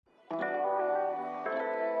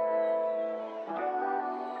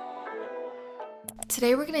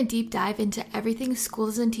Today we're going to deep dive into everything school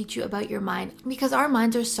doesn't teach you about your mind, because our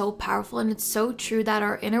minds are so powerful and it's so true that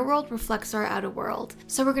our inner world reflects our outer world.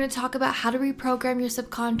 So we're going to talk about how to reprogram your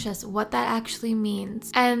subconscious, what that actually means,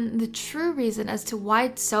 and the true reason as to why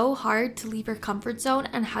it's so hard to leave your comfort zone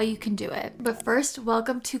and how you can do it. But first,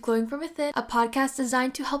 welcome to Glowing From Within, a podcast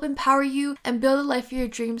designed to help empower you and build a life of your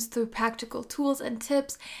dreams through practical tools and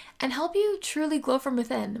tips and help you truly glow from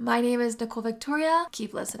within. My name is Nicole Victoria.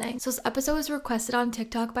 Keep listening. So this episode was requested on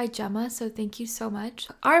TikTok by Gemma, so thank you so much.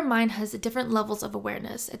 Our mind has different levels of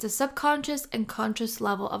awareness. It's a subconscious and conscious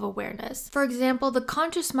level of awareness. For example, the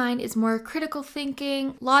conscious mind is more critical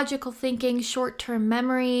thinking, logical thinking, short-term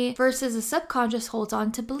memory, versus the subconscious holds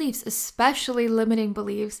on to beliefs, especially limiting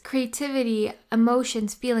beliefs, creativity,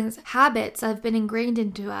 emotions, feelings, habits that have been ingrained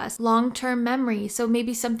into us, long-term memory. So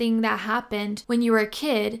maybe something that happened when you were a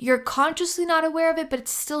kid, you're consciously not aware of it, but it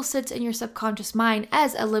still sits in your subconscious mind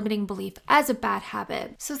as a limiting belief, as a bad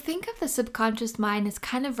habit. So think of the subconscious mind as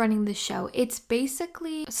kind of running the show. It's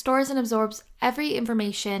basically stores and absorbs every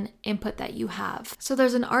information input that you have. So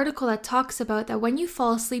there's an article that talks about that when you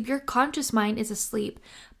fall asleep, your conscious mind is asleep,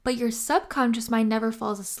 but your subconscious mind never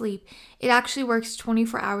falls asleep. It actually works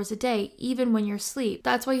 24 hours a day, even when you're asleep.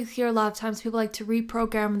 That's why you hear a lot of times people like to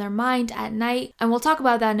reprogram their mind at night. And we'll talk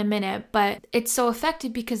about that in a minute, but it's so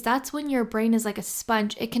effective because that's when your brain is like a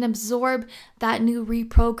sponge. It can absorb that new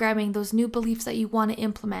reprogramming, those new beliefs that you want to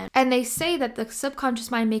implement. And they say that the subconscious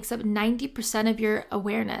mind makes up 90% of your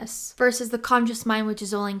awareness versus the conscious mind, which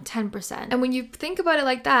is only 10%. And when you think about it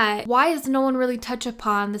like that, why does no one really touch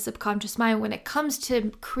upon the subconscious mind when it comes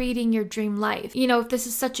to creating your dream life? You know, if this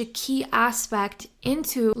is such a key aspect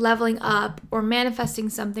into leveling up or manifesting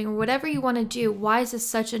something or whatever you want to do, why is this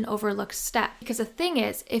such an overlooked step? Because the thing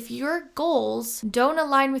is, if your goals don't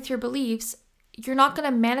align with your beliefs, you're not going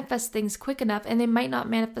to manifest things quick enough, and they might not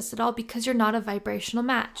manifest at all because you're not a vibrational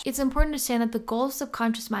match. It's important to understand that the goal of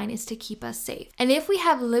subconscious mind is to keep us safe. And if we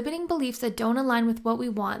have limiting beliefs that don't align with what we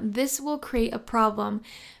want, this will create a problem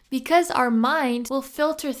because our mind will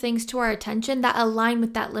filter things to our attention that align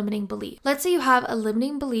with that limiting belief. Let's say you have a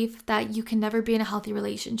limiting belief that you can never be in a healthy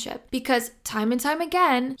relationship because time and time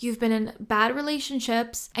again, you've been in bad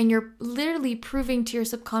relationships and you're literally proving to your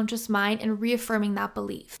subconscious mind and reaffirming that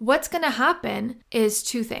belief. What's gonna happen is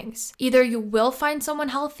two things. Either you will find someone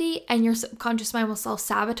healthy and your subconscious mind will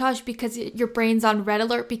self-sabotage because your brain's on red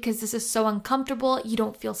alert because this is so uncomfortable, you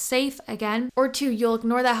don't feel safe again. Or two, you'll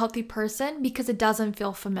ignore that healthy person because it doesn't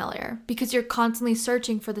feel familiar. Because you're constantly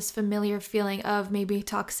searching for this familiar feeling of maybe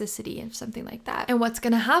toxicity and something like that. And what's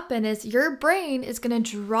going to happen is your brain is going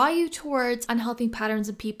to draw you towards unhealthy patterns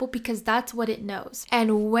of people because that's what it knows.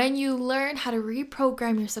 And when you learn how to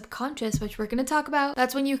reprogram your subconscious, which we're going to talk about,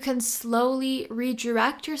 that's when you can slowly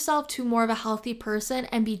redirect yourself to more of a healthy person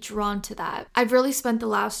and be drawn to that. I've really spent the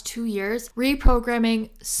last 2 years reprogramming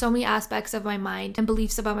so many aspects of my mind and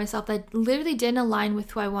beliefs about myself that literally didn't align with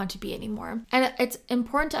who I want to be anymore. And it's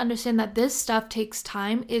important to understand that this stuff takes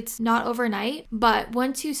time. It's not overnight, but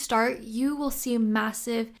once you start, you will see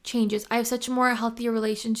massive changes. I have such a more healthier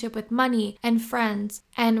relationship with money and friends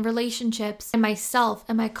and relationships and myself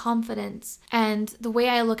and my confidence. And the way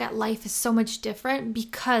I look at life is so much different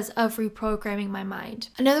because of reprogramming my mind.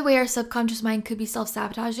 Another way our subconscious mind could be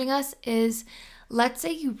self-sabotaging us is, let's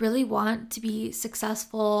say you really want to be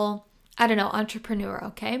successful, entrepreneur,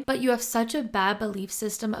 okay? But you have such a bad belief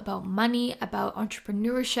system about money, about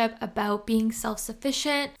entrepreneurship, about being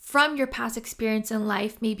self-sufficient from your past experience in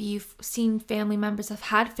life. Maybe you've seen family members have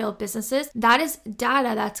had failed businesses. That is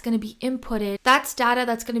data that's going to be inputted. That's data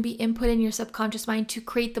that's going to be input in your subconscious mind to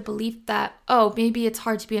create the belief that, oh, maybe it's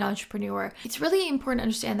hard to be an entrepreneur. It's really important to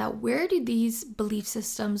understand that where do these belief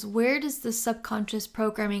systems, where does the subconscious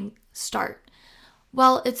programming start?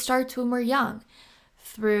 Well, it starts when we're young,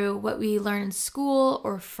 through what we learn in school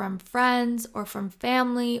or from friends or from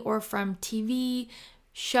family or from TV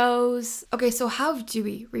shows. Okay, so how do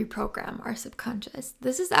we reprogram our subconscious?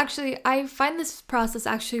 This is actually, I find this process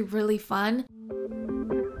actually really fun.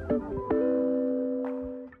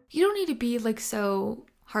 You don't need to be so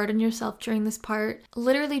hard on yourself during this part.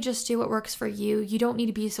 Literally just do what works for you. You don't need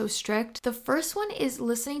to be so strict. The first one is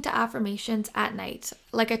listening to affirmations at night.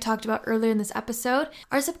 Like I talked about earlier in this episode,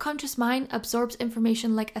 our subconscious mind absorbs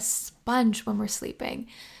information like a sponge when we're sleeping.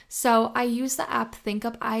 So I use the app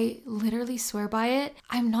ThinkUp. I literally swear by it.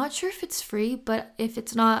 I'm not sure if it's free, but if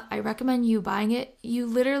it's not, I recommend you buying it. You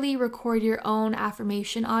literally record your own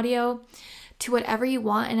affirmation audio to whatever you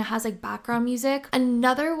want, and it has background music.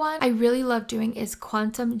 Another one I really love doing is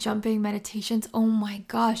quantum jumping meditations. Oh my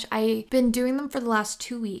gosh, I've been doing them for the last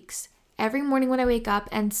 2 weeks. every morning when I wake up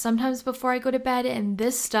and sometimes before I go to bed, and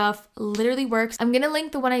this stuff literally works. I'm gonna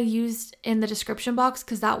link the one I used in the description box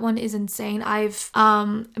because that one is insane. I've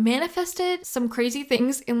manifested some crazy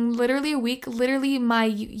things in literally a week. Literally my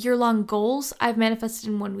year-long goals I've manifested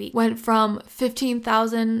in 1 week. Went from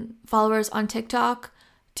 15,000 followers on TikTok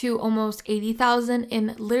to almost 80,000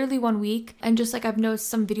 in literally 1 week. And just like I've noticed,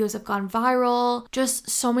 some videos have gone viral. Just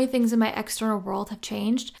so many things in my external world have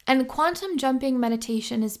changed. And quantum jumping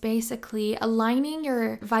meditation is basically aligning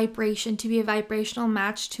your vibration to be a vibrational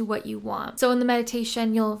match to what you want. So in the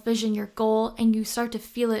meditation, you'll vision your goal and you start to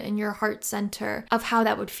feel it in your heart center of how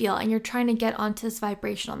that would feel. And you're trying to get onto this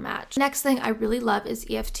vibrational match. Next thing I really love is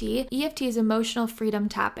EFT. EFT is emotional freedom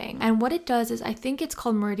tapping. And what it does is, I think it's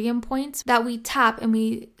called meridian points, that we tap and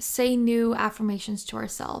we say new affirmations to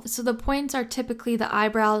ourselves. So the points are typically the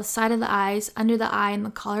eyebrow, the side of the eyes, under the eye, and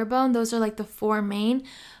the collarbone. Those are like the 4 main,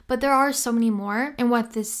 but there are so many more. And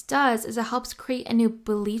what this does is it helps create a new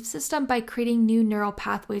belief system by creating new neural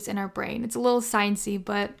pathways in our brain. It's a little sciencey,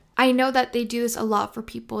 but I know that they do this a lot for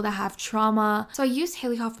people that have trauma. So I use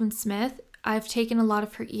Haley Hoffman Smith. I've taken a lot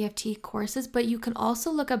of her EFT courses, but you can also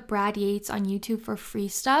look up Brad Yates on YouTube for free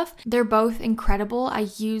stuff. They're both incredible. I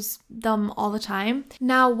use them all the time.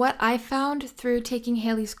 Now, what I found through taking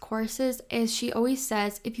Haley's courses is she always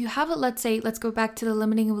says, if you have it, let's go back to the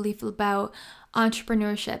limiting belief about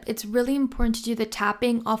entrepreneurship. It's really important to do the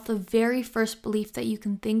tapping off the very first belief that you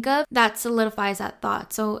can think of that solidifies that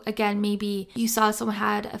thought. So again, maybe you saw someone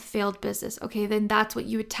had a failed business. Okay, then that's what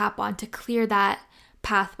you would tap on to clear that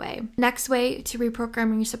pathway. Next way to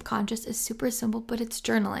reprogramming your subconscious is super simple, but it's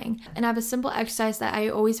journaling. And I have a simple exercise that I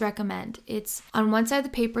always recommend. It's on one side of the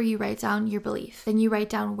paper, you write down your belief. Then you write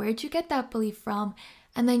down, where'd you get that belief from?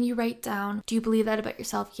 And then you write down, do you believe that about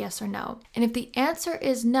yourself, yes or no? And if the answer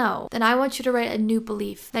is no, then I want you to write a new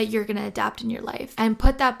belief that you're going to adapt in your life and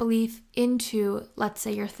put that belief into, let's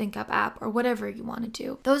say, your ThinkUp app or whatever you want to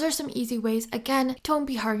do. Those are some easy ways. Again, don't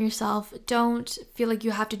be hard on yourself. Don't feel like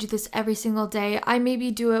you have to do this every single day. I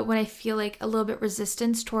maybe do it when I feel like a little bit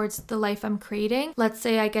resistance towards the life I'm creating. Let's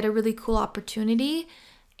say I get a really cool opportunity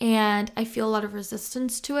and I feel a lot of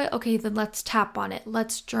resistance to it. Okay, then let's tap on it.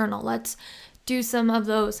 Let's journal. Let's do some of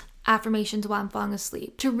those affirmations while I'm falling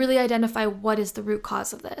asleep to really identify what is the root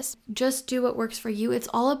cause of this. Just do what works for you. It's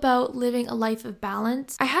all about living a life of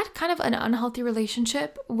balance. I had kind of an unhealthy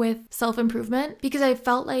relationship with self-improvement because I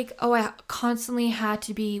felt like, I constantly had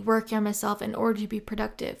to be working on myself in order to be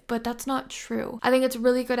productive, but that's not true. I think it's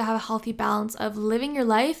really good to have a healthy balance of living your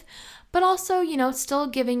life, but also, still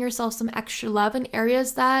giving yourself some extra love in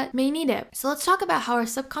areas that may need it. So let's talk about how our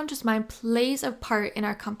subconscious mind plays a part in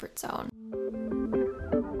our comfort zone.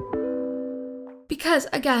 Because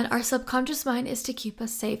again, our subconscious mind is to keep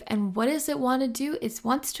us safe. And what does it want to do? It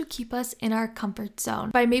wants to keep us in our comfort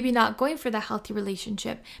zone by maybe not going for that healthy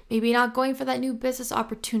relationship, maybe not going for that new business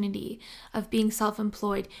opportunity of being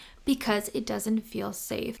self-employed, because it doesn't feel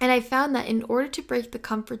safe. And I found that in order to break the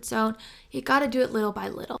comfort zone, you gotta do it little by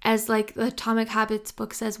little. As like the Atomic Habits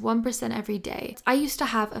book says, 1% every day. I used to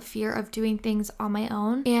have a fear of doing things on my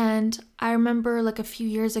own. And I remember like a few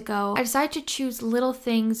years ago, I decided to choose little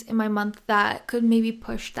things in my month that could maybe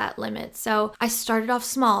push that limit. So I started off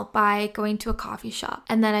small by going to a coffee shop.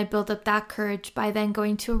 And then I built up that courage by then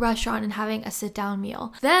going to a restaurant and having a sit down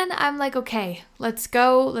meal. Then I'm like, okay, let's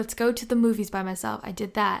go to the movies by myself. I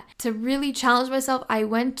did that. To really challenge myself, I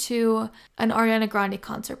went to an Ariana Grande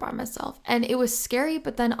concert by myself. And it was scary,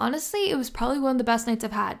 but then honestly, it was probably one of the best nights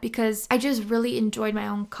I've had because I just really enjoyed my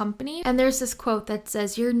own company. And there's this quote that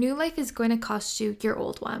says, your new life is going to cost you your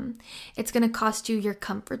old one. It's going to cost you your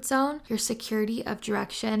comfort zone, your security of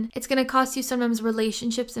direction. It's going to cost you sometimes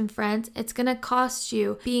relationships and friends. It's going to cost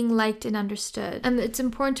you being liked and understood. And it's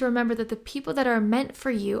important to remember that the people that are meant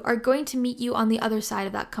for you are going to meet you on the other side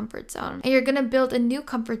of that comfort zone. And you're going to build a new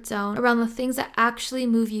comfort zone around the things that actually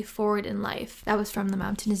move you forward in life. That was from The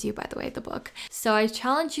Mountain Is You, by the way, the book. So I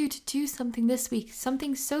challenge you to do something this week,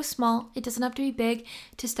 something so small, it doesn't have to be big,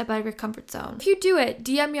 to step out of your comfort zone. If you do it,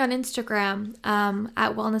 DM me on Instagram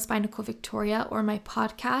at Wellness by Nicole Victoria, or my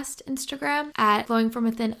podcast Instagram at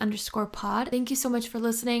glowingfromwithin_pod. Thank you so much for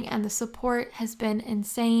listening, and the support has been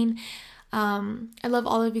insane. I love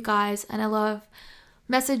all of you guys, and I love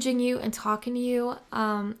messaging you and talking to you.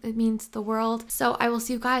 It means the world. So I will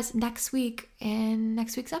see you guys next week in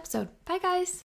next week's episode. Bye guys.